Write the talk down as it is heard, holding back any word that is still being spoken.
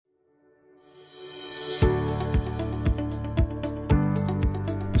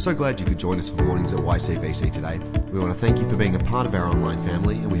so glad you could join us for Mornings at YCBC today. We want to thank you for being a part of our online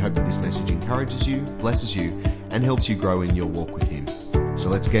family, and we hope that this message encourages you, blesses you, and helps you grow in your walk with Him. So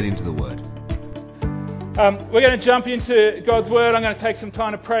let's get into the Word. We're going to jump into God's Word. I'm going to take some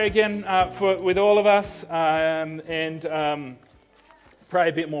time to pray again with all of us and pray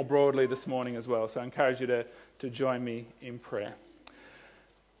a bit more broadly this morning as well. So I encourage you to join me in prayer.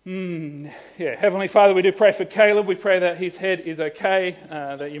 Heavenly Father, we do pray for Caleb. We pray that his head is okay,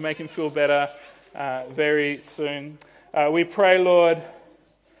 that you make him feel better very soon. We pray, Lord,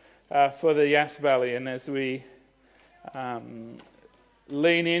 for the Yass Valley, and as we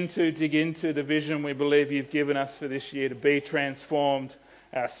dig into the vision we believe you've given us for this year to be transformed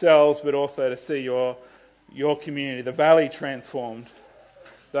ourselves, but also to see your community, the valley, transformed,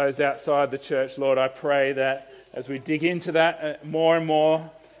 those outside the church. Lord, I pray that as we dig into that more and more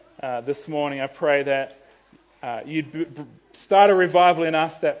this morning, I pray that you'd start a revival in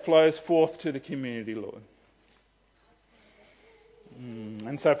us that flows forth to the community, Lord.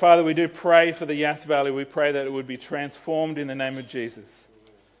 And so, Father, we do pray for the Yass Valley. We pray that it would be transformed in the name of Jesus,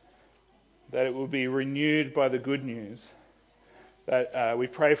 that it will be renewed by the good news, that we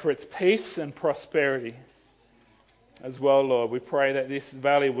pray for its peace and prosperity as well, Lord. We pray that this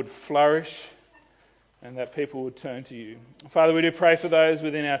valley would flourish and that people would turn to you. Father, we do pray for those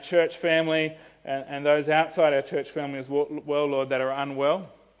within our church family and those outside our church family as well, Lord, that are unwell.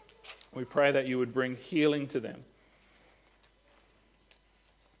 We pray that you would bring healing to them.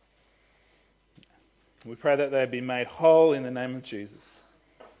 We pray that they be made whole in the name of Jesus,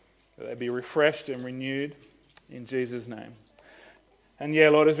 that they be refreshed and renewed in Jesus' name. And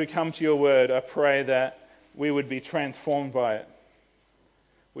Lord, as we come to your word, I pray that we would be transformed by it.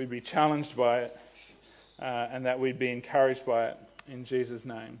 We'd be challenged by it. And that we'd be encouraged by it in Jesus'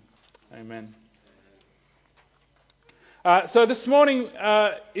 name. Amen. So this morning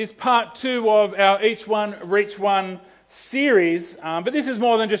is part 2 of our Each One Reach One series, but this is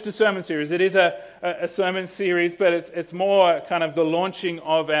more than just a sermon series. It is a sermon series, but it's more kind of the launching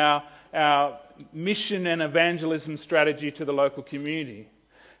of our mission and evangelism strategy to the local community.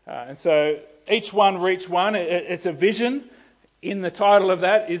 And so Each One Reach One, it's a vision. In the title of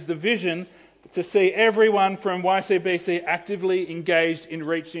that is the vision to see everyone from YCBC actively engaged in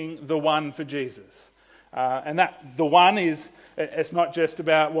reaching the one for Jesus. And that the one is, it's not just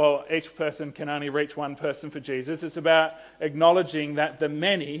about, well, each person can only reach one person for Jesus. It's about acknowledging that the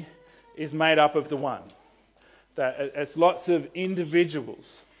many is made up of the one. That it's lots of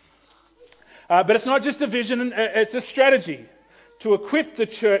individuals. But it's not just a vision, it's a strategy to equip the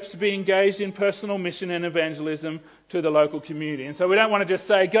church to be engaged in personal mission and evangelism to the local community. And so we don't want to just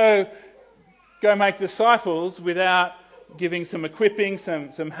say, go make disciples without giving some equipping,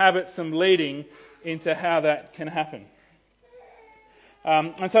 some habits, some leading into how that can happen.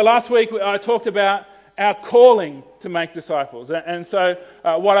 And so last week I talked about our calling to make disciples. And so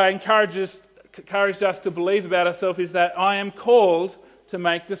what I encouraged us to believe about ourselves is that I am called to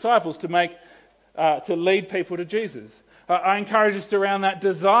make disciples, to lead people to Jesus. I encourage us around that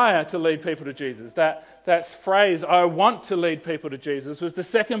desire to lead people to Jesus. That phrase, I want to lead people to Jesus, was the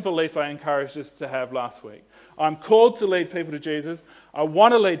second belief I encouraged us to have last week. I'm called to lead people to Jesus. I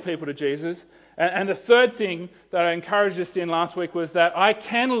want to lead people to Jesus. And the third thing that I encouraged us in last week was that I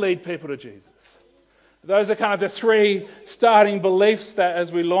can lead people to Jesus. Those are kind of the 3 starting beliefs that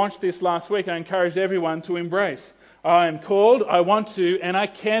as we launched this last week, I encouraged everyone to embrace. I am called, I want to, and I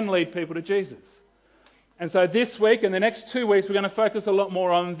can lead people to Jesus. And so this week and the next 2 weeks, we're going to focus a lot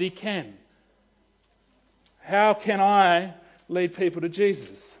more on the can. How can I lead people to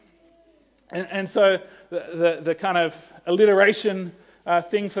Jesus? And so the kind of alliteration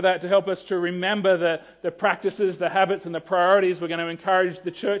thing for that to help us to remember the practices, the habits and the priorities we're going to encourage the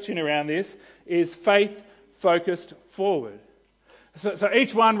church in around this is faith-focused forward. So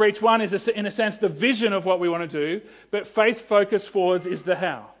each one, reach one is in a sense the vision of what we want to do, but faith-focused forwards is the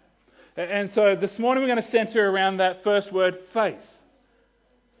how. And so this morning we're going to center around that first word, faith.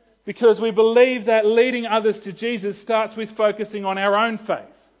 Because we believe that leading others to Jesus starts with focusing on our own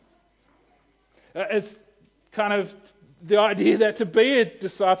faith. It's kind of the idea that to make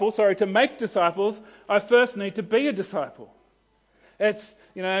disciples, I first need to be a disciple. It's,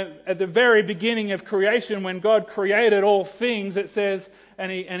 at the very beginning of creation, when God created all things, it says, and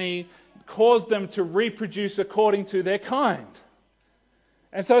he caused them to reproduce according to their kind.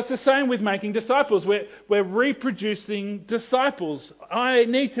 And so it's the same with making disciples. We're reproducing disciples. I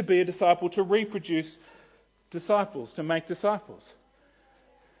need to be a disciple to reproduce disciples, to make disciples.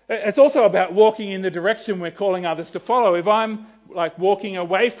 It's also about walking in the direction we're calling others to follow. If I'm walking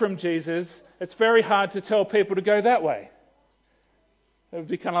away from Jesus, it's very hard to tell people to go that way. It would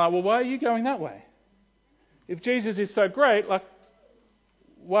be kind of like, well, why are you going that way? If Jesus is so great, like,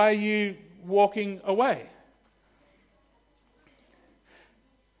 why are you walking away?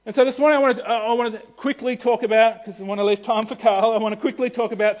 And so this morning I want to quickly talk about, because I want to leave time for Carl, I want to quickly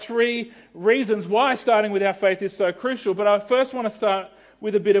talk about 3 reasons why starting with our faith is so crucial. But I first want to start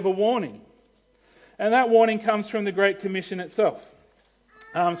with a bit of a warning. And that warning comes from the Great Commission itself.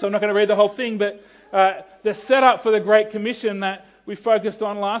 So I'm not going to read the whole thing, but the setup for the Great Commission that we focused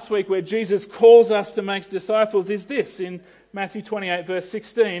on last week, where Jesus calls us to make disciples, is this. In Matthew 28 verse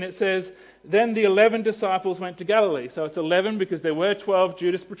 16, it says, "Then the 11 disciples went to Galilee." So it's 11 because there were 12.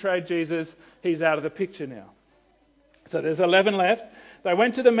 Judas betrayed Jesus. He's out of the picture now. So there's 11 left. They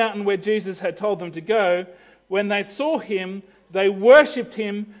went to the mountain where Jesus had told them to go. When they saw him, they worshipped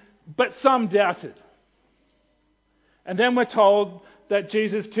him, but some doubted. And then we're told that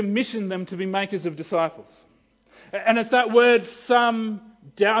Jesus commissioned them to be makers of disciples. And it's that word, "some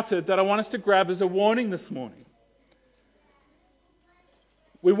doubted," that I want us to grab as a warning this morning.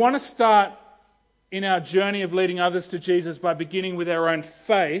 We want to start in our journey of leading others to Jesus by beginning with our own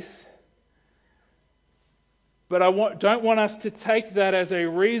faith, but I don't want us to take that as a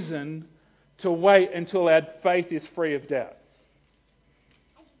reason to wait until our faith is free of doubt.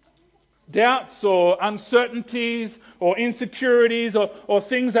 Doubts or uncertainties or insecurities or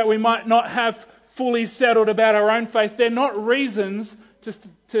things that we might not have fully settled about our own faith, they're not reasons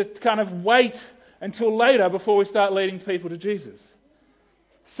to kind of wait until later before we start leading people to Jesus.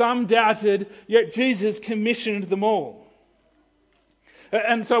 Some doubted, yet Jesus commissioned them all.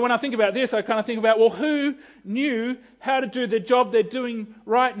 And so when I think about this, I kind of think about, well, who knew how to do the job they're doing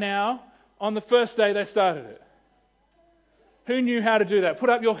right now on the first day they started it? Who knew how to do that? Put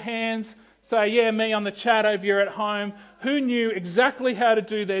up your hands, say, yeah, me on the chat over here at home. Who knew exactly how to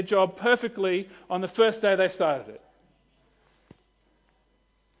do their job perfectly on the first day they started it?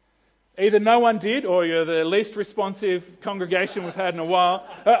 Either no one did, or you're the least responsive congregation we've had in a while.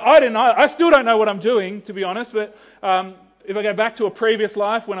 I didn't know. I still don't know what I'm doing, to be honest. But if I go back to a previous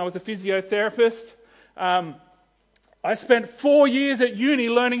life when I was a physiotherapist, I spent 4 years at uni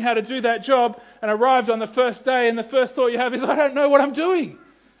learning how to do that job, and arrived on the first day, and the first thought you have is, I don't know what I'm doing.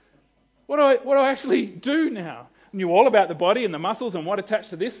 What do I actually do now? I knew all about the body and the muscles and what attached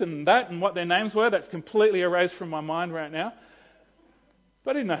to this and that and what their names were. That's completely erased from my mind right now.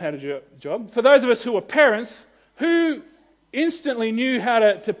 But I didn't know how to do the job. For those of us who are parents, who instantly knew how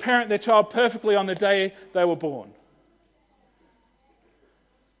to parent their child perfectly on the day they were born?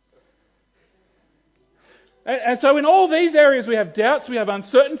 And so in all these areas we have doubts, we have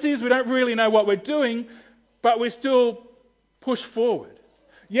uncertainties, we don't really know what we're doing, but we still push forward.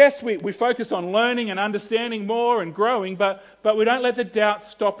 Yes, we focus on learning and understanding more and growing, but we don't let the doubts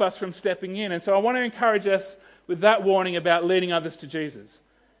stop us from stepping in. And so I want to encourage us with that warning about leading others to Jesus.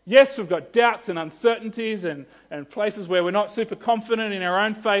 Yes, we've got doubts and uncertainties and places where we're not super confident in our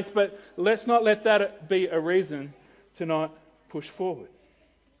own faith, but let's not let that be a reason to not push forward.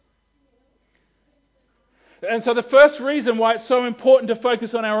 And so the first reason why it's so important to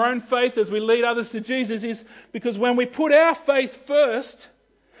focus on our own faith as we lead others to Jesus is because when we put our faith first,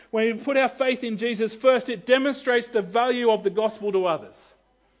 when we put our faith in Jesus first, it demonstrates the value of the gospel to others.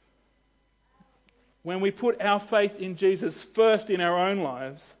 When we put our faith in Jesus first in our own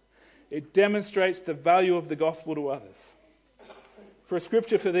lives, it demonstrates the value of the gospel to others. For a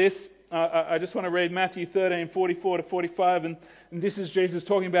scripture for this, I just want to read Matthew 13, 44 to 45, and this is Jesus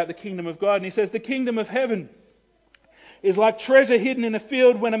talking about the kingdom of God. And he says, "The kingdom of heaven is like treasure hidden in a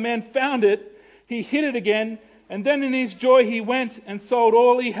field. When a man found it, he hid it again, and then in his joy he went and sold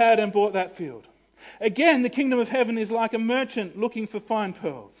all he had and bought that field. Again, the kingdom of heaven is like a merchant looking for fine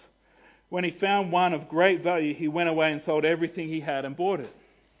pearls. When he found one of great value, he went away and sold everything he had and bought it."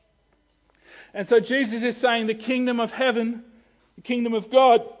 And so Jesus is saying the kingdom of heaven, the kingdom of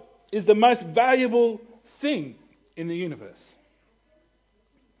God, is the most valuable thing in the universe.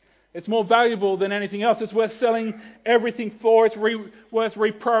 It's more valuable than anything else. It's worth selling everything for. It's worth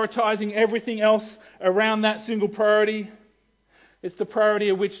reprioritizing everything else around that single priority. It's the priority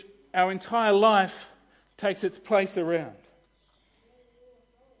of which our entire life takes its place around.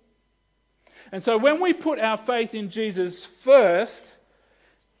 And so when we put our faith in Jesus first,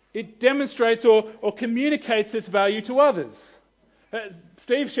 it demonstrates or communicates its value to others.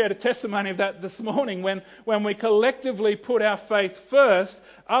 Steve shared a testimony of that this morning. When we collectively put our faith first,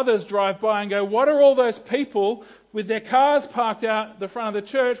 others drive by and go, what are all those people with their cars parked out the front of the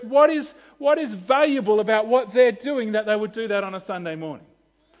church? What is valuable about what they're doing that they would do that on a Sunday morning?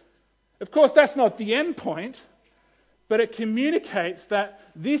 Of course, that's not the end point, but it communicates that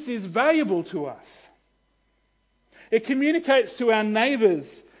this is valuable to us. It communicates to our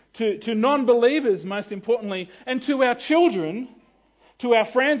neighbours, to non-believers most importantly, and to our children, to our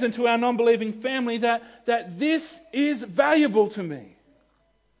friends and to our non-believing family that this is valuable to me.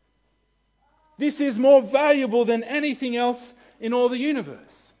 This is more valuable than anything else in all the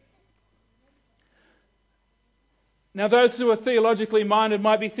universe. Now, those who are theologically minded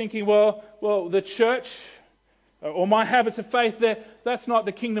might be thinking, well, the church or my habits of faith, that's not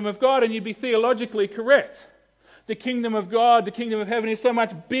the kingdom of God, and you'd be theologically correct. The kingdom of God, the kingdom of heaven is so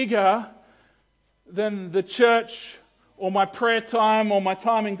much bigger than the church or my prayer time or my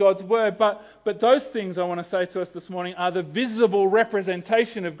time in God's word. But those things, I want to say to us this morning, are the visible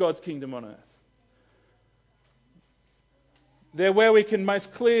representation of God's kingdom on earth. They're where we can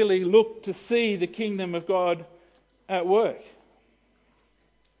most clearly look to see the kingdom of God at work.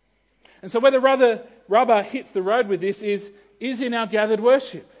 And so where the rubber hits the road with this is in our gathered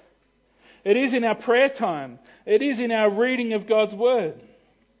worship. It is in our prayer time. It is in our reading of God's word.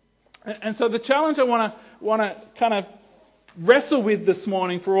 And so the challenge I want to kind of wrestle with this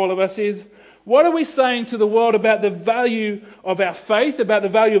morning for all of us is, what are we saying to the world about the value of our faith, about the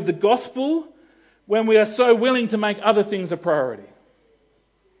value of the gospel, when we are so willing to make other things a priority?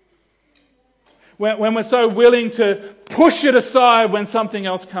 When we're so willing to push it aside when something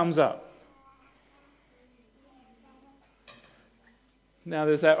else comes up. Now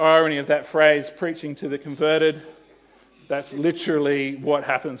there's that irony of that phrase, preaching to the converted. That's literally what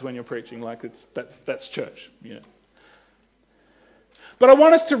happens when you're preaching. Like that's church. You know. But I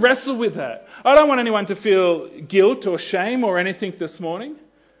want us to wrestle with that. I don't want anyone to feel guilt or shame or anything this morning,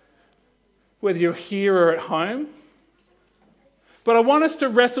 whether you're here or at home. But I want us to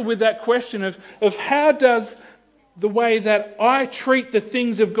wrestle with that question of how does the way that I treat the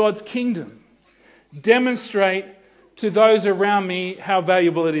things of God's kingdom demonstrate to those around me how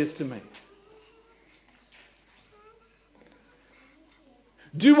valuable it is to me?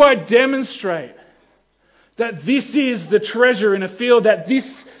 Do I demonstrate that this is the treasure in a field, that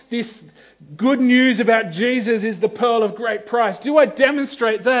this good news about Jesus is the pearl of great price? Do I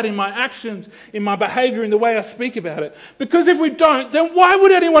demonstrate that in my actions, in my behaviour, in the way I speak about it? Because if we don't, then why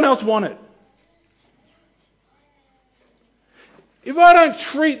would anyone else want it? If I don't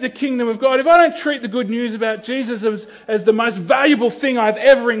treat the kingdom of God, if I don't treat the good news about Jesus as the most valuable thing I've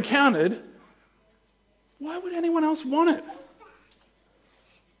ever encountered, why would anyone else want it?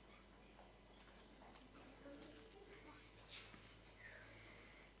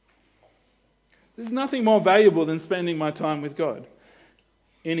 There's nothing more valuable than spending my time with God,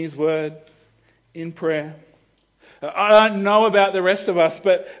 in His Word, in prayer. I don't know about the rest of us,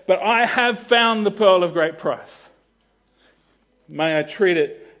 but I have found the pearl of great price. May I treat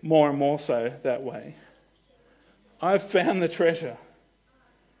it more and more so that way. I've found the treasure.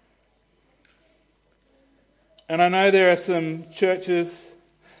 And I know there are some churches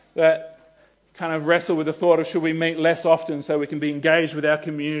that kind of wrestle with the thought of, should we meet less often so we can be engaged with our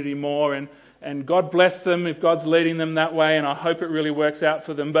community more? And God bless them if God's leading them that way, and I hope it really works out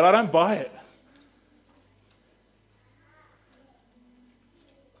for them. But I don't buy it.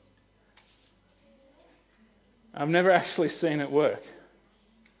 I've never actually seen it work.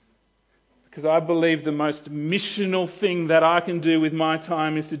 Because I believe the most missional thing that I can do with my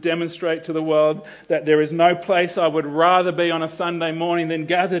time is to demonstrate to the world that there is no place I would rather be on a Sunday morning than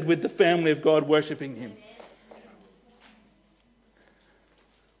gathered with the family of God worshipping Him.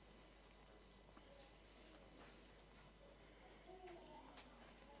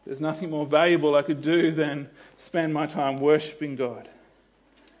 There's nothing more valuable I could do than spend my time worshipping God,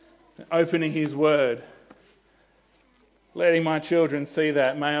 opening His Word, letting my children see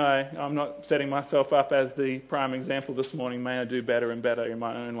that. I'm not setting myself up as the prime example this morning. May I do better and better in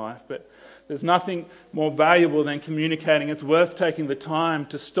my own life. But there's nothing more valuable than communicating. It's worth taking the time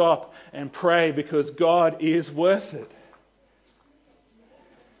to stop and pray because God is worth it.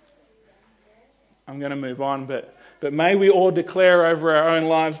 I'm going to move on, but may we all declare over our own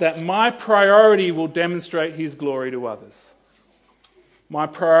lives that my priority will demonstrate His glory to others. My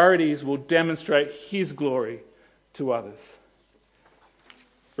priorities will demonstrate His glory to others.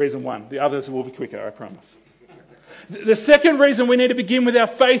 Reason one. The others will be quicker, I promise. The second reason we need to begin with our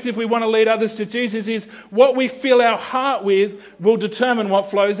faith if we want to lead others to Jesus is what we fill our heart with will determine what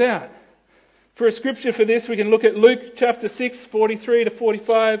flows out. For a scripture for this, we can look at Luke chapter 6, 43 to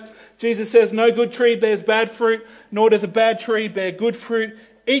 45. Jesus says, "No good tree bears bad fruit, nor does a bad tree bear good fruit.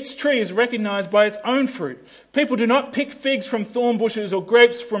 Each tree is recognized by its own fruit. People do not pick figs from thorn bushes or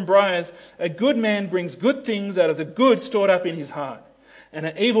grapes from briars. A good man brings good things out of the good stored up in his heart. And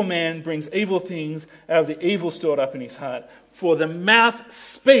an evil man brings evil things out of the evil stored up in his heart. For the mouth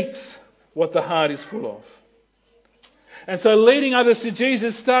speaks what the heart is full of." And so leading others to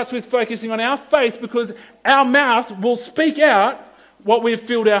Jesus starts with focusing on our faith, because our mouth will speak out what we have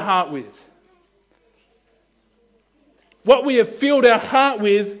filled our heart with. What we have filled our heart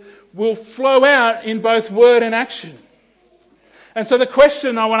with will flow out in both word and action. And so the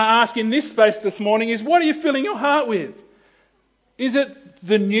question I want to ask in this space this morning is, what are you filling your heart with? Is it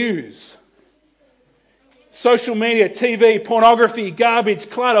the news? Social media, TV, pornography, garbage,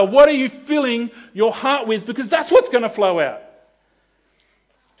 clutter. What are you filling your heart with? Because that's what's going to flow out.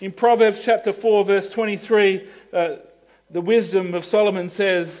 In Proverbs chapter 4, verse 23, the wisdom of Solomon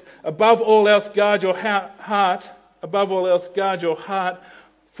says, above all else guard your heart, above all else guard your heart,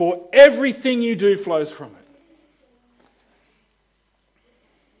 for everything you do flows from it.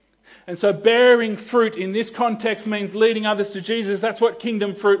 And so bearing fruit in this context means leading others to Jesus. That's what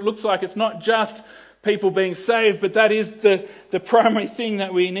kingdom fruit looks like. It's not just people being saved, but that is the primary thing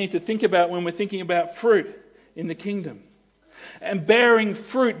that we need to think about when we're thinking about fruit in the kingdom. And bearing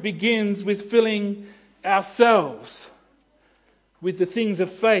fruit begins with filling ourselves with the things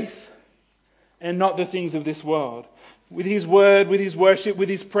of faith and not the things of this world. With his word, with his worship, with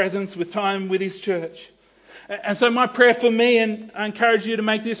his presence, with time with his church. And so my prayer for me, and I encourage you to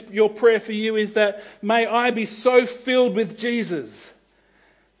make this your prayer for you, is that may I be so filled with Jesus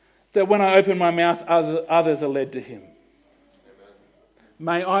that when I open my mouth, others are led to him. Amen.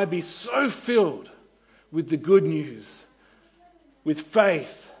 May I be so filled with the good news, with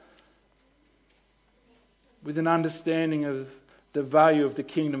faith, with an understanding of the value of the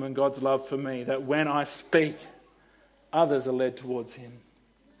kingdom and God's love for me, that when I speak, others are led towards him.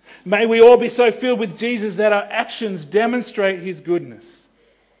 May we all be so filled with Jesus that our actions demonstrate his goodness.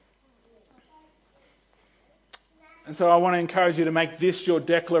 And so I want to encourage you to make this your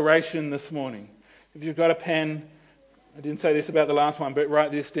declaration this morning. If you've got a pen, I didn't say this about the last one, but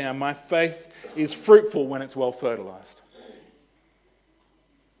write this down. My faith is fruitful when it's well fertilized.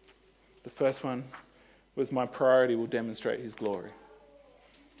 The first one was my priority will demonstrate his glory.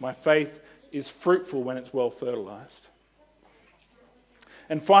 My faith is fruitful when it's well fertilized.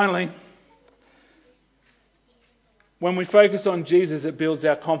 And finally, when we focus on Jesus, it builds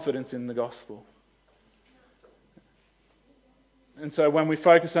our confidence in the gospel. And so when we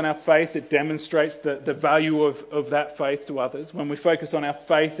focus on our faith, it demonstrates the value of that faith to others. When we focus on our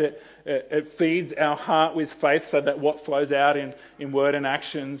faith, it feeds our heart with faith so that what flows out in word and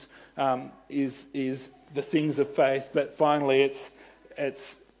actions is the things of faith. But finally,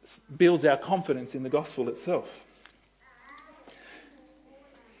 it builds our confidence in the gospel itself.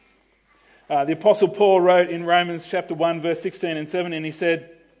 The Apostle Paul wrote in Romans chapter 1, verse 16 and 17, he said,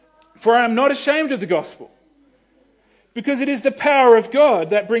 "For I am not ashamed of the gospel, because it is the power of God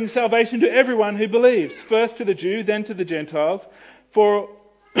that brings salvation to everyone who believes, first to the Jew, then to the Gentiles. For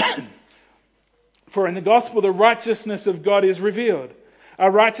in the gospel the righteousness of God is revealed,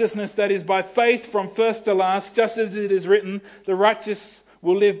 a righteousness that is by faith from first to last, just as it is written, the righteous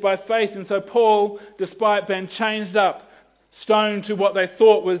will live by faith." And so Paul, despite being changed up, stoned to what they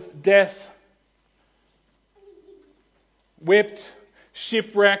thought was death, whipped,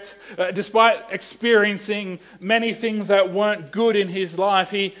 shipwrecked, despite experiencing many things that weren't good in his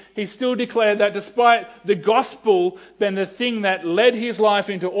life, he still declared that despite the gospel being the thing that led his life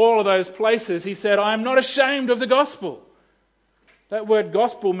into all of those places, he said, "I am not ashamed of the gospel." That word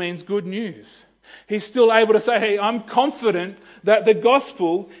gospel means good news. He's still able to say, "Hey, I'm confident that the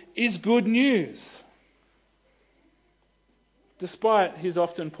gospel is good news," despite his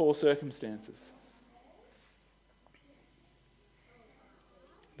often poor circumstances.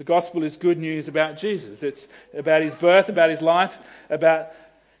 The gospel is good news about Jesus. It's about his birth, about his life, about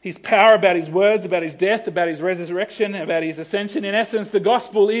his power, about his words, about his death, about his resurrection, about his ascension. In essence, the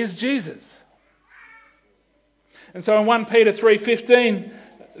gospel is Jesus. And so in 1 Peter 3:15,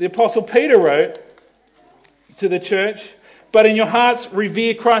 the Apostle Peter wrote to the church, "But in your hearts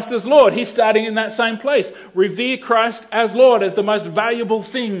revere Christ as Lord." He's starting in that same place. Revere Christ as Lord, as the most valuable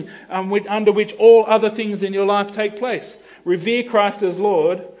thing under which all other things in your life take place. Revere Christ as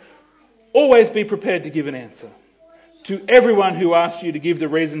Lord. Always be prepared to give an answer to everyone who asks you to give the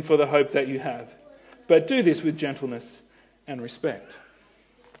reason for the hope that you have. But do this with gentleness and respect.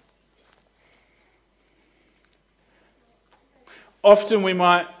 Often we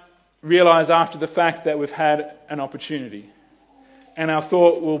might realize after the fact that we've had an opportunity, and our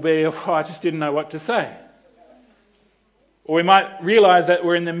thought will be, "Oh, I just didn't know what to say." Or we might realize that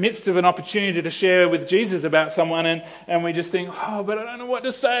we're in the midst of an opportunity to share with Jesus about someone, and we just think, "Oh, but I don't know what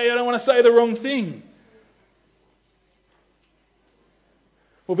to say. I don't want to say the wrong thing."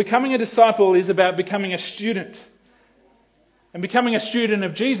 Well, becoming a disciple is about becoming a student. And becoming a student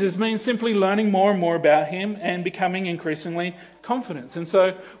of Jesus means simply learning more and more about him and becoming increasingly confident. And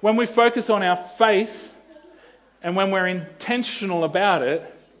so when we focus on our faith and when we're intentional about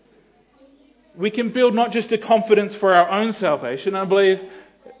it, we can build not just a confidence for our own salvation. I believe,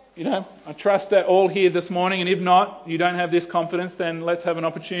 I trust that all here this morning, and if not, you don't have this confidence, then let's have an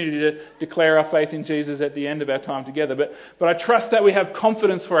opportunity to declare our faith in Jesus at the end of our time together. But I trust that we have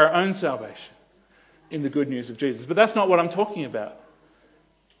confidence for our own salvation in the good news of Jesus. But that's not what I'm talking about.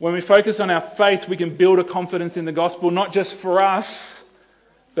 When we focus on our faith, we can build a confidence in the gospel, not just for us,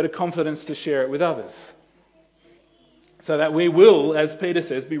 but a confidence to share it with others. So that we will, as Peter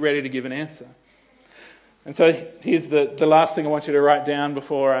says, be ready to give an answer. And so here's the last thing I want you to write down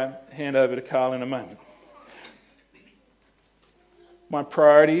before I hand over to Carl in a moment. My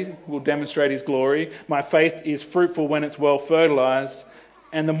priority will demonstrate his glory. My faith is fruitful when it's well fertilized.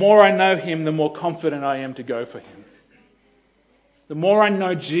 And the more I know him, the more confident I am to go for him. The more I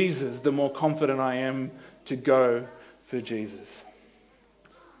know Jesus, the more confident I am to go for Jesus.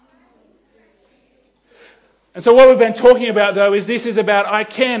 And so what we've been talking about, though, is this is about I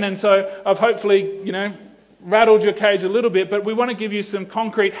can. And so I've hopefully, rattled your cage a little bit, but we want to give you some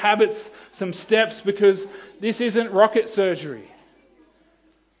concrete habits, some steps, because this isn't rocket surgery.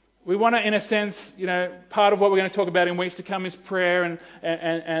 We want to, in a sense, part of what we're going to talk about in weeks to come is prayer,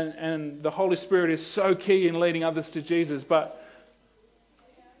 and the Holy Spirit is so key in leading others to Jesus. But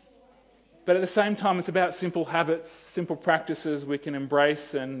at the same time, it's about simple habits, simple practices we can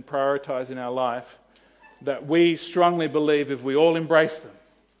embrace and prioritize in our life that we strongly believe if we all embrace them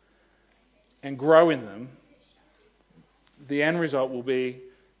and grow in them, the end result will be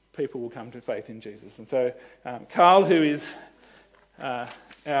people will come to faith in Jesus. And so Carl, who is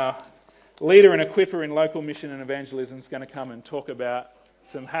our leader and equipper in local mission and evangelism, is going to come and talk about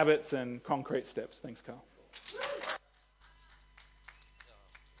some habits and concrete steps. Thanks, Carl.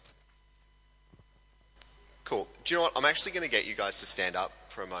 Cool. Do you know what? I'm actually going to get you guys to stand up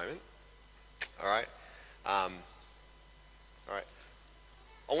for a moment. All right? All right.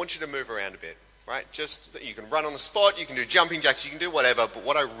 I want you to move around a bit. Right? Just, you can run on the spot, you can do jumping jacks, you can do whatever, but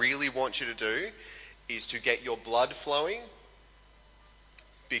what I really want you to do is to get your blood flowing,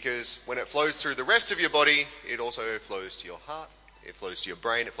 because when it flows through the rest of your body, it also flows to your heart, it flows to your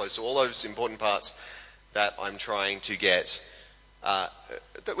brain, it flows to all those important parts that I'm trying to get, that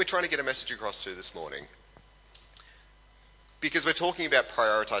we're trying to get a message across to this morning. Because we're talking about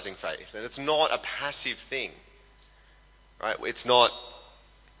prioritizing faith, and it's not a passive thing, right? It's not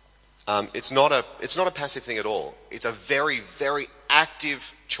a passive thing at all. It's a very, very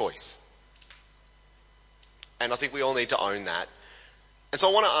active choice. And I think we all need to own that. And so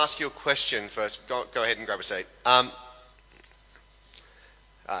I want to ask you a question first. Go ahead and grab a seat.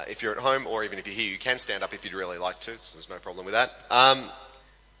 If you're at home, or even if you're here, you can stand up if you'd really like to. So there's no problem with that.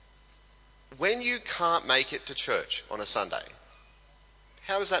 When you can't make it to church on a Sunday,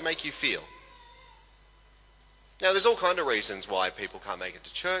 how does that make you feel? Now, there's all kind of reasons why people can't make it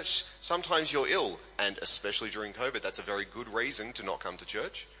to church. Sometimes you're ill, and especially during COVID, that's a very good reason to not come to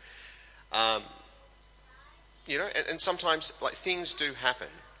church. And sometimes things do happen.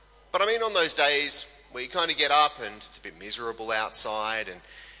 But I mean, on those days where you kind of get up and it's a bit miserable outside, and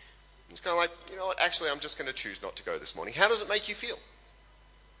it's kind of like, you know what, actually I'm just going to choose not to go this morning. How does it make you feel?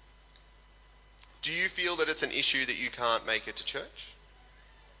 Do you feel that it's an issue that you can't make it to church?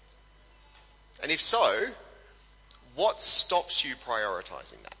 And if so, what stops you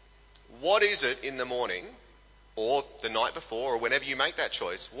prioritizing that? What is it in the morning or the night before or whenever you make that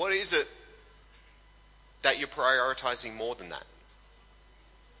choice, what is it that you're prioritizing more than that?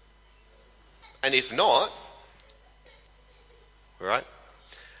 And if not, all right,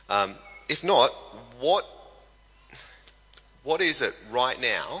 if not, what is it right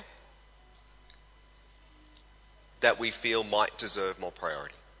now that we feel might deserve more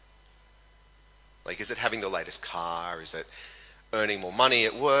priority? Like, is it having the latest car? Is it earning more money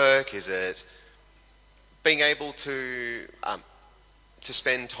at work? Is it being able to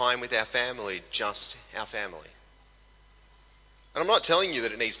spend time with our family, just our family? And I'm not telling you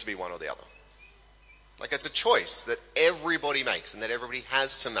that it needs to be one or the other. Like, it's a choice that everybody makes and that everybody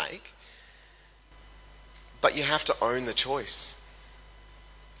has to make. But you have to own the choice.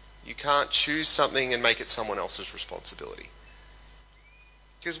 You can't choose something and make it someone else's responsibility.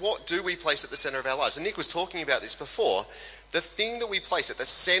 Because what do we place at the center of our lives? And Nick was talking about this before. The thing that we place at the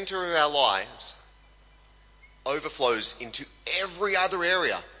center of our lives overflows into every other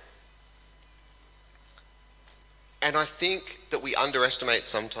area. And I think that we underestimate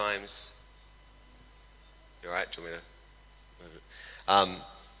sometimes. You all right? Do you want me to move it?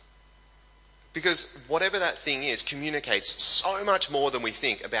 Because whatever that thing is communicates so much more than we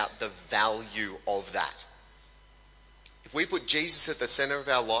think about the value of that. If we put Jesus at the center of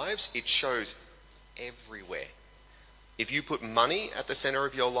our lives, it shows everywhere. If you put money at the center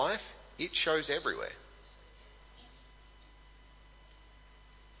of your life, it shows everywhere.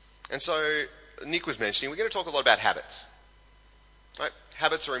 And so, Nick was mentioning, we're going to talk a lot about habits. Right?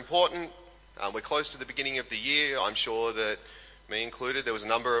 Habits are important. We're close to the beginning of the year. I'm sure that, me included, there was a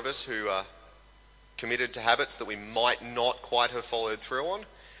number of us who committed to habits that we might not quite have followed through on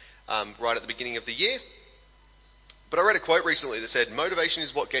right at the beginning of the year. But I read a quote recently that said, motivation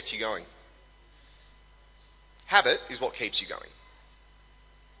is what gets you going. Habit is what keeps you going.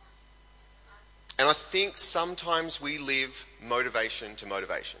 And I think sometimes we live motivation to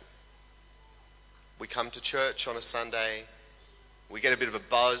motivation. We come to church on a Sunday, we get a bit of a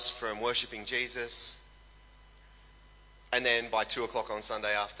buzz from worshipping Jesus, and then by 2 o'clock on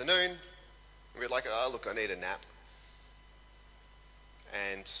Sunday afternoon, we're like, oh look, I need a nap.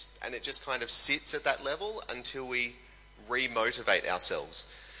 And it just kind of sits at that level until we re-motivate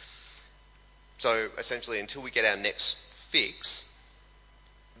ourselves. So essentially, until we get our next fix,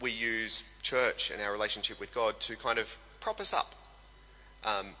 we use church and our relationship with God to kind of prop us up.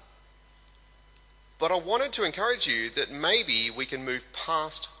 But I wanted to encourage you that maybe we can move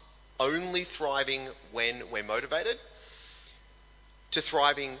past only thriving when we're motivated to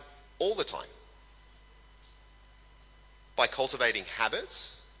thriving all the time, by cultivating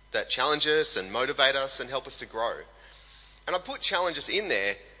habits that challenge us and motivate us and help us to grow. And I put challenges in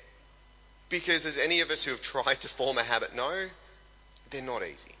there because, as any of us who have tried to form a habit know, they're not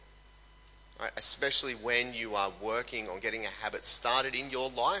easy. Right? Especially when you are working on getting a habit started in your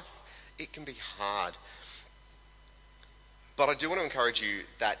life, it can be hard. But I do want to encourage you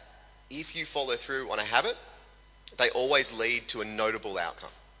that if you follow through on a habit, they always lead to a notable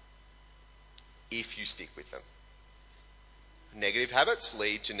outcome if you stick with them. Negative habits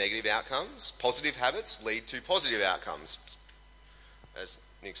lead to negative outcomes. Positive habits lead to positive outcomes. As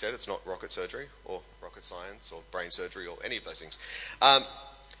Nick said, it's not rocket surgery or rocket science or brain surgery or any of those things.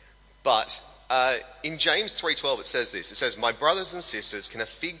 But in James 3:12 it says this. It says, "My brothers and sisters, can a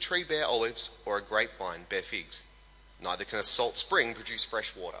fig tree bear olives or a grapevine bear figs? Neither can a salt spring produce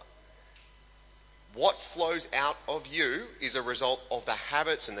fresh water." What flows out of you is a result of the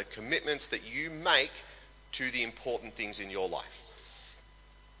habits and the commitments that you make to the important things in your life.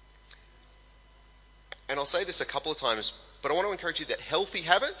 And I'll say this a couple of times, but I want to encourage you that healthy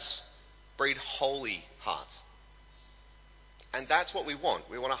habits breed holy hearts. And that's what we want.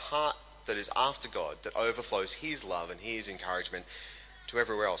 We want a heart that is after God, that overflows His love and His encouragement to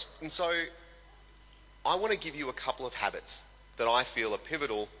everywhere else. And so I want to give you a couple of habits that I feel are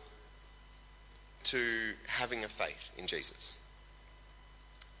pivotal to having a faith in Jesus.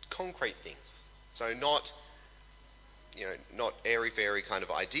 Concrete things. So not airy-fairy kind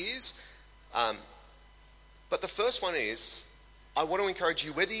of ideas. But the first one is, I want to encourage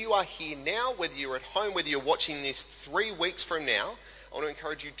you, whether you are here now, whether you're at home, whether you're watching this 3 weeks from now, I want to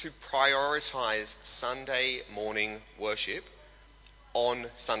encourage you to prioritise Sunday morning worship on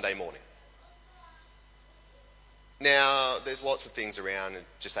Sunday morning. Now, there's lots of things around and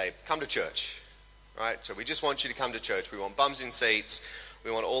just say, come to church, right? So we just want you to come to church. We want bums in seats.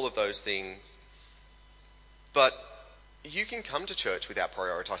 We want all of those things. But you can come to church without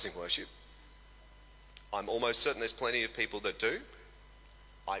prioritising worship. I'm almost certain there's plenty of people that do.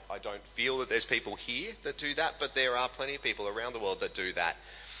 I don't feel that there's people here that do that, but there are plenty of people around the world that do that.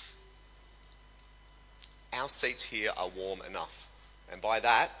 Our seats here are warm enough. And by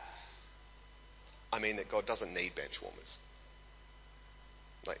that, I mean that God doesn't need bench warmers.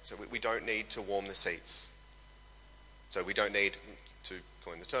 So we don't need to warm the seats. So we don't need, to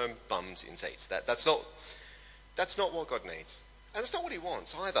coin the term, bums in seats. That's not what God needs. And it's not what He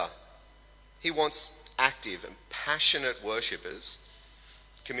wants either. He wants active and passionate worshippers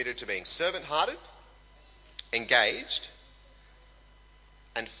committed to being servant-hearted, engaged,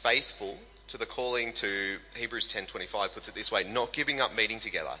 and faithful to the calling to, Hebrews 10:25 puts it this way, not giving up meeting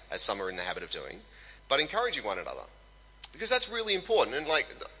together, as some are in the habit of doing, but encouraging one another. Because that's really important. And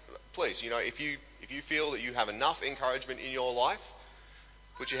please, if you feel that you have enough encouragement in your life,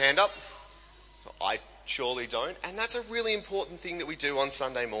 put your hand up. I surely don't. And that's a really important thing that we do on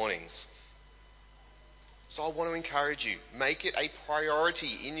Sunday mornings. So I want to encourage you, make it a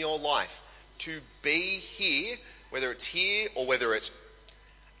priority in your life to be here, whether it's here or whether it's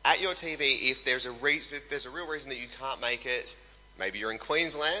at your TV. If there's a real reason that you can't make it, maybe you're in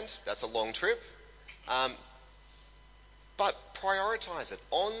Queensland, that's a long trip. But prioritise it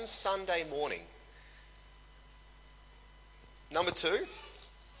on Sunday morning. Number 2,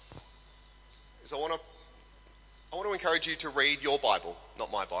 is I want to encourage you to read your Bible,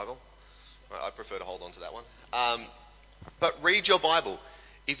 not my Bible. I prefer to hold on to that one. But read your Bible.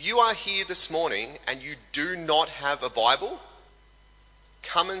 If you are here this morning and you do not have a Bible,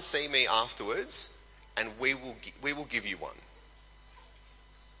 come and see me afterwards, and we will give you one.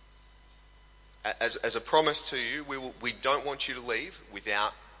 As a promise to you, we don't want you to leave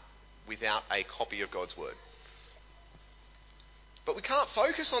without a copy of God's Word. But we can't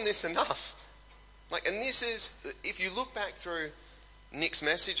focus on this enough. And this is, if you look back through Nick's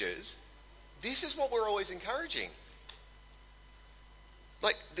messages, this is what we're always encouraging.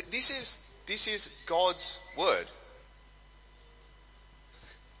 This is God's Word.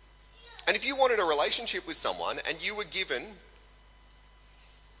 And if you wanted a relationship with someone and you were given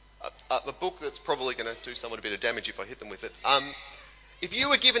a book that's probably going to do someone a bit of damage if I hit them with it. If you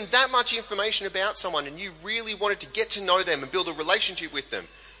were given that much information about someone and you really wanted to get to know them and build a relationship with them,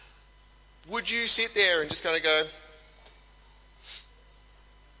 would you sit there and just kind of go,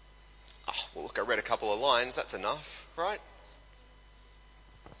 oh, well, look, I read a couple of lines, that's enough, right?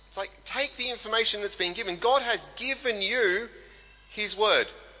 It's like, take the information that's been given. God has given you His Word.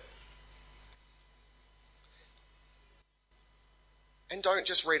 And don't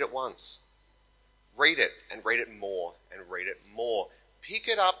just read it once. Read it and read it more and read it more. Pick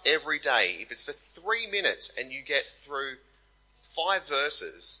it up every day. If it's for 3 minutes and you get through 5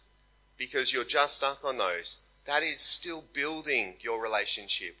 verses because you're just stuck on those, that is still building your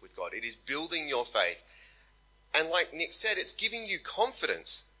relationship with God. It is building your faith. And like Nick said, it's giving you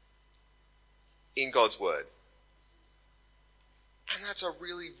confidence in God's Word. And that's a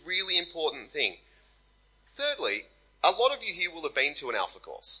really, really important thing. Thirdly, a lot of you here will have been to an Alpha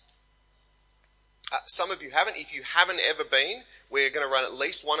course. Some of you haven't. If you haven't ever been, we're going to run at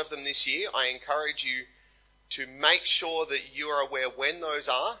least one of them this year. I encourage you to make sure that you are aware when those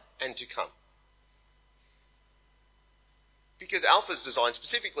are and to come. Because Alpha is designed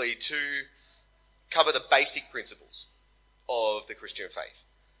specifically to cover the basic principles of the Christian faith.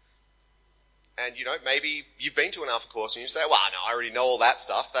 And, maybe you've been to an Alpha course and you say, well, no, I already know all that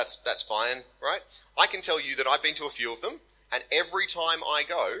stuff. That's fine, right? I can tell you that I've been to a few of them, and every time I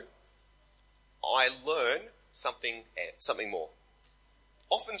go, I learn something more.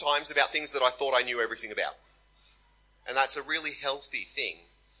 Oftentimes about things that I thought I knew everything about. And that's a really healthy thing,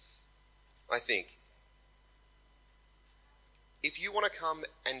 I think. If you want to come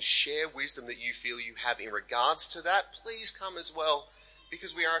and share wisdom that you feel you have in regards to that, please come as well.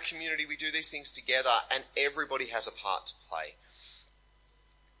 Because we are a community, we do these things together, and everybody has a part to play.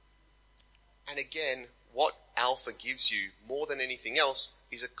 And again, what Alpha gives you more than anything else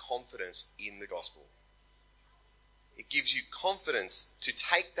is a confidence in the gospel. It gives you confidence to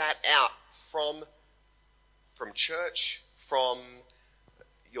take that out from church, from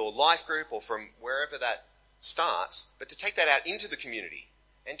your life group, or from wherever that starts, but to take that out into the community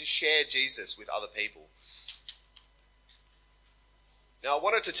and to share Jesus with other people. Now, I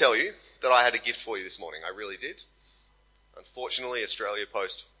wanted to tell you that I had a gift for you this morning. I really did. Unfortunately, Australia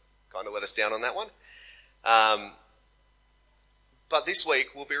Post kind of let us down on that one. But this week,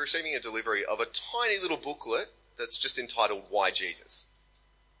 we'll be receiving a delivery of a tiny little booklet that's just entitled, Why Jesus?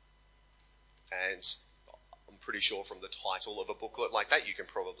 And I'm pretty sure from the title of a booklet like that, you can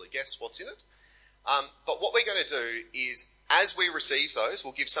probably guess what's in it. But what we're going to do is, as we receive those,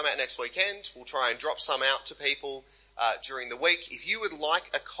 we'll give some out next weekend. We'll try and drop some out to people during the week. If you would like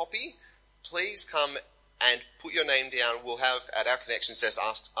a copy, please come and put your name down. We'll have at our connection desk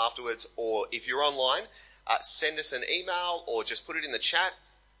afterwards, or if you're online, send us an email or just put it in the chat.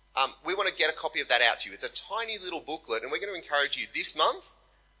 We want to get a copy of that out to you. It's a tiny little booklet, and we're going to encourage you this month,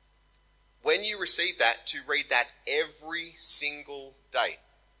 when you receive that, to read that every single day.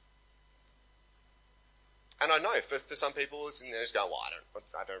 And I know for some people, they're just going, well,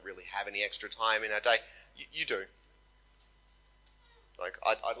 I don't really have any extra time in our day. You do.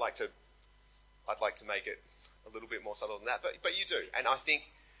 I'd like to make it a little bit more subtle than that, but you do. And I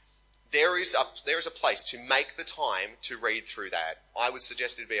think there is a place to make the time to read through that. I would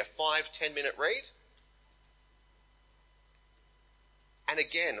suggest it'd be a 5-10 minute read. And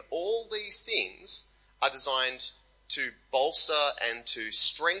again, all these things are designed to bolster and to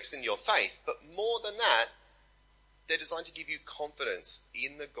strengthen your faith, but more than that, they're designed to give you confidence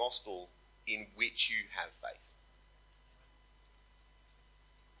in the gospel in which you have faith.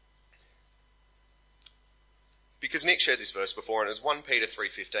 Because Nick shared this verse before, and it was 1 Peter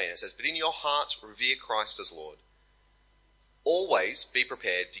 3:15. It says, "But in your hearts revere Christ as Lord. Always be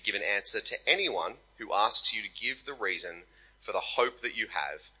prepared to give an answer to anyone who asks you to give the reason for the hope that you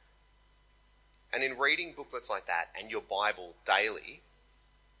have." And in reading booklets like that and your Bible daily,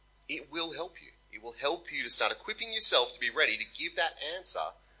 it will help you. It will help you to start equipping yourself to be ready to give that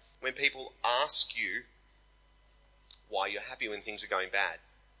answer when people ask you why you're happy when things are going bad.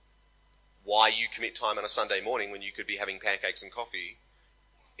 Why you commit time on a Sunday morning when you could be having pancakes and coffee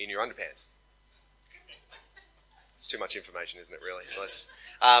in your underpants. It's too much information, isn't it, really?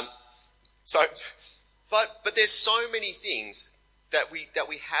 But there's so many things that we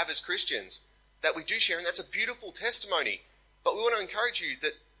have as Christians that we do share, and that's a beautiful testimony. But we want to encourage you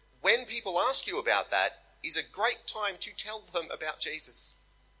that when people ask you about that, is a great time to tell them about Jesus,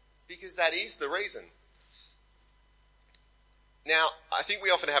 because that is the reason. Now, I think we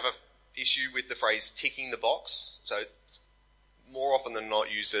often have an issue with the phrase ticking the box, so it's more often than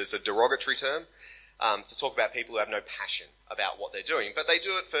not used as a derogatory term to talk about people who have no passion about what they're doing, but they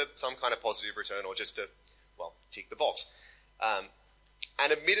do it for some kind of positive return or just to, tick the box.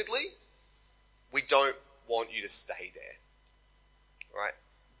 And admittedly, we don't want you to stay there, right?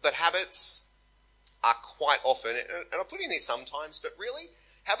 But habits are quite often, and I put in here sometimes, but really,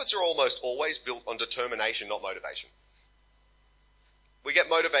 habits are almost always built on determination, not motivation. We get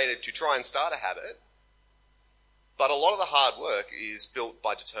motivated to try and start a habit, but a lot of the hard work is built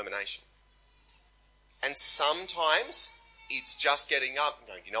by determination. And sometimes it's just getting up and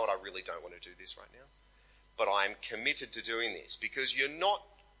going, you know what, I really don't want to do this right now, but I'm committed to doing this, because you're not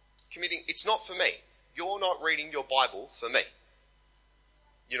committing, it's not for me. You're not reading your Bible for me.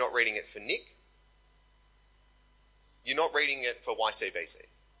 You're not reading it for Nick. You're not reading it for YCBC.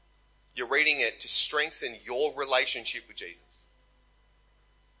 You're reading it to strengthen your relationship with Jesus.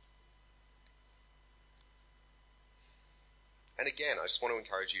 And again, I just want to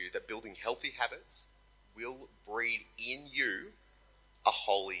encourage you that building healthy habits will breed in you a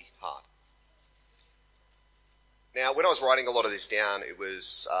holy heart. Now, when I was writing a lot of this down, it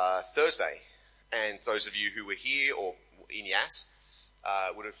was Thursday, and those of you who were here or in Yass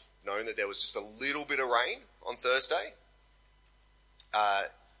would have known that there was just a little bit of rain on Thursday,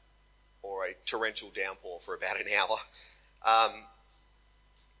 or a torrential downpour for about an hour.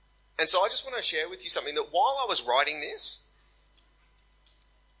 And so I just want to share with you something that while I was writing this,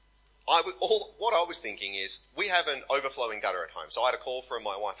 what I was thinking is, we have an overflowing gutter at home. So I had a call from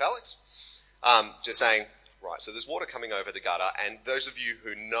my wife, Alex, just saying, right, so there's water coming over the gutter, and those of you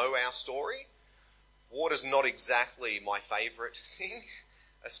who know our story, water's not exactly my favourite thing,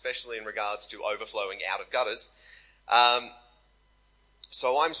 especially in regards to overflowing out of gutters.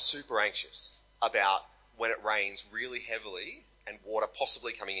 So I'm super anxious about when it rains really heavily and water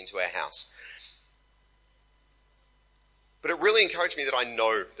possibly coming into our house. But it really encouraged me that I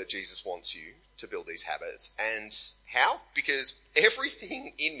know that Jesus wants you to build these habits. And how? Because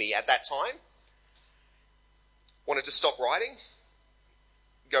everything in me at that time wanted to stop writing,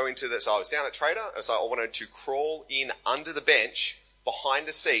 go into this. So I was down at Trader, and so I wanted to crawl in under the bench, behind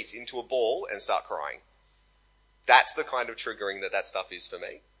the seats, into a ball and start crying. That's the kind of triggering that stuff is for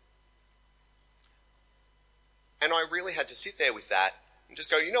me. And I really had to sit there with that and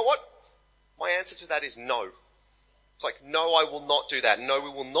just go, you know what? My answer to that is no. It's like, no, I will not do that. No, we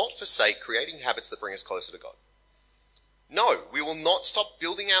will not forsake creating habits that bring us closer to God. No, we will not stop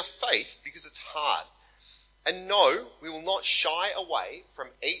building our faith because it's hard. And no, we will not shy away from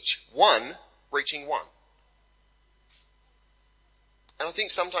each one reaching one. And I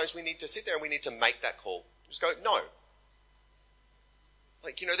think sometimes we need to sit there and we need to make that call. Just go, no.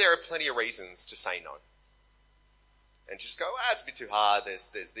 Like, there are plenty of reasons to say no. And just go, it's a bit too hard, there's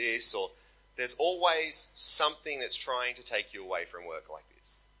this, or there's always something that's trying to take you away from work like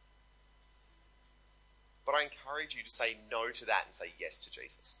this. But I encourage you to say no to that and say yes to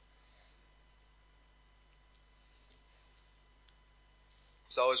Jesus.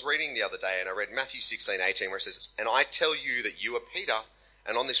 So I was reading the other day, and I read Matthew 16:18, where it says, "And I tell you that you are Peter,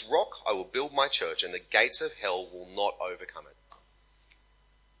 and on this rock I will build my church, and the gates of hell will not overcome it."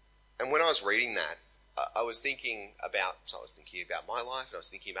 And when I was reading that, I was thinking about my life, and I was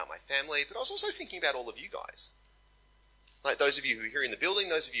thinking about my family, but I was also thinking about all of you guys. Like those of you who are here in the building,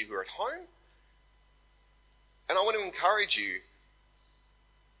 those of you who are at home. And I want to encourage you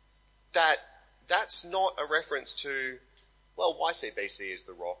that that's not a reference to, well, YCBC is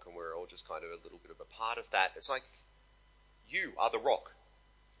the rock and we're all just kind of a little bit of a part of that. It's like, you are the rock.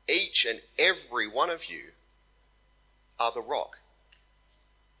 Each and every one of you are the rock.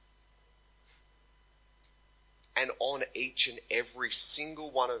 And on each and every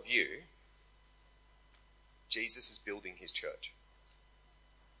single one of you, Jesus is building his church.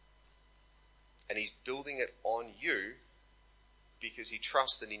 And he's building it on you because he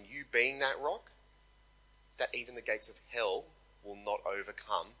trusts that in you being that rock, that even the gates of hell will not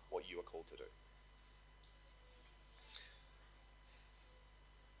overcome what you are called to do.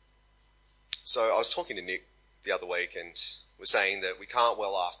 So I was talking to Nick the other week and was saying that we can't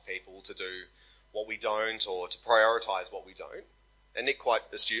well ask people to do what we don't or to prioritise what we don't. And Nick quite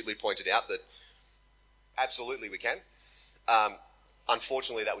astutely pointed out that absolutely we can.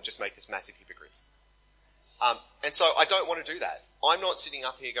 Unfortunately, that would just make us massive hypocrites. And so I don't want to do that. I'm not sitting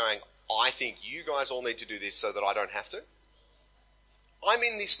up here going, I think you guys all need to do this so that I don't have to. I'm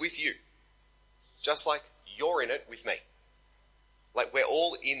in this with you, just like you're in it with me. Like we're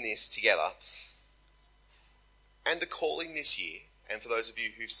all in this together. And the calling this year, and for those of you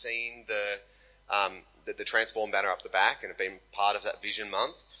who've seen the Transform banner up the back and have been part of that Vision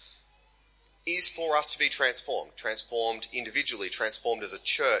Month, is for us to be transformed. Transformed individually, transformed as a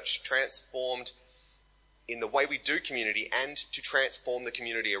church, transformed in the way we do community, and to transform the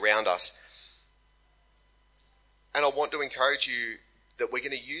community around us. And I want to encourage you that we're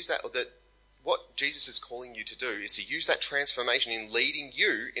going to use that what Jesus is calling you to do is to use that transformation in leading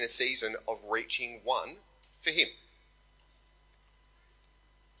you in a season of reaching one for him.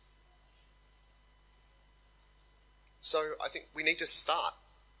 So I think we need to start,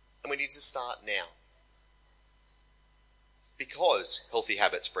 and we need to start now. Because healthy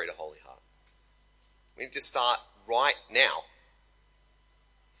habits breed a holy heart. We need to start right now.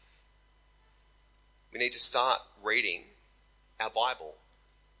 We need to start reading our Bible.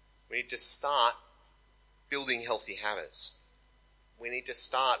 We need to start building healthy habits. We need to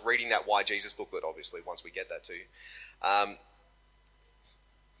start reading that Why Jesus booklet, obviously, once we get that to you.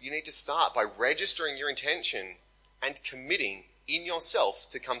 You need to start by registering your intention and committing in yourself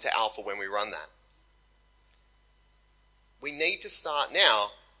to come to Alpha when we run that. We need to start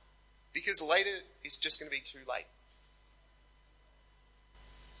now because later it's just going to be too late.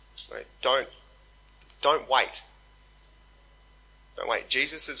 Right? Don't wait. Don't wait.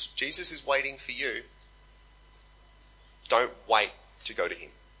 Jesus is waiting for you. Don't wait to go to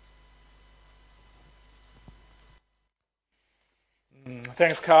him.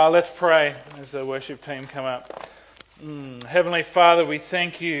 Thanks, Carl. Let's pray as the worship team come up. Heavenly Father, we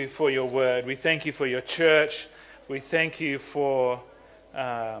thank you for your word. We thank you for your church. We thank you for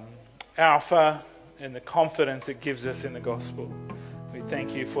Alpha and the confidence it gives us in the gospel. We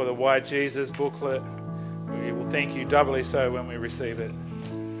thank you for the Why Jesus booklet. We will thank you doubly so when we receive it.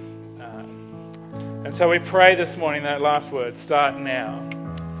 And so we pray this morning that last word, start now.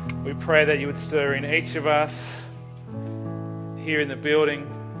 We pray that you would stir in each of us here in the building,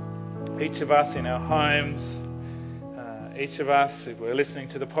 each of us in our homes, each of us, if we're listening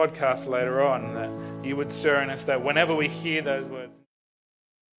to the podcast later on, that you would stir in us that whenever we hear those words,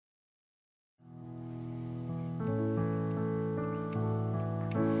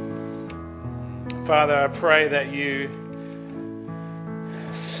 Father, I pray that you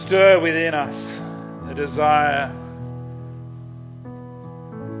stir within us a desire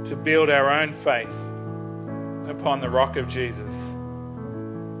to build our own faith upon the rock of Jesus.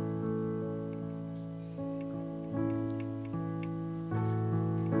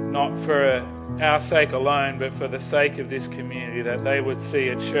 Not for our sake alone, but for the sake of this community, that they would see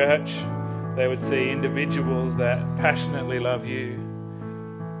a church, they would see individuals that passionately love you,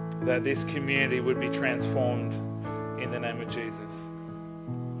 that this community would be transformed in the name of Jesus.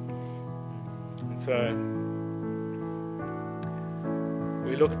 And so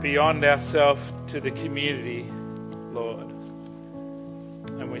we look beyond ourselves to the community, Lord,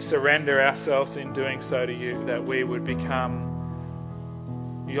 and we surrender ourselves in doing so to you, that we would become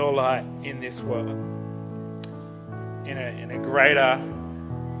your light in this world in a greater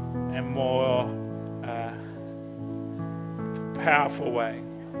and more powerful way.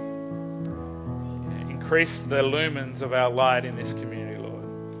 Increase the lumens of our light in this community, Lord,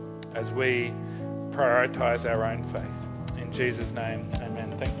 as we prioritize our own faith. In Jesus' name,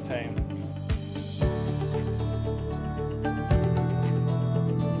 amen. Thanks, team.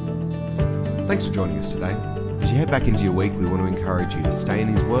 Thanks for joining us today. As you head back into your week, we want to encourage you to stay in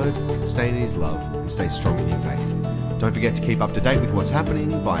his word, stay in his love, and stay strong in your faith. Don't forget to keep up to date with what's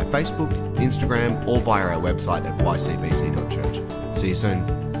happening via Facebook, Instagram, or via our website at ycbc.church. See you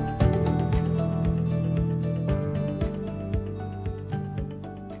soon.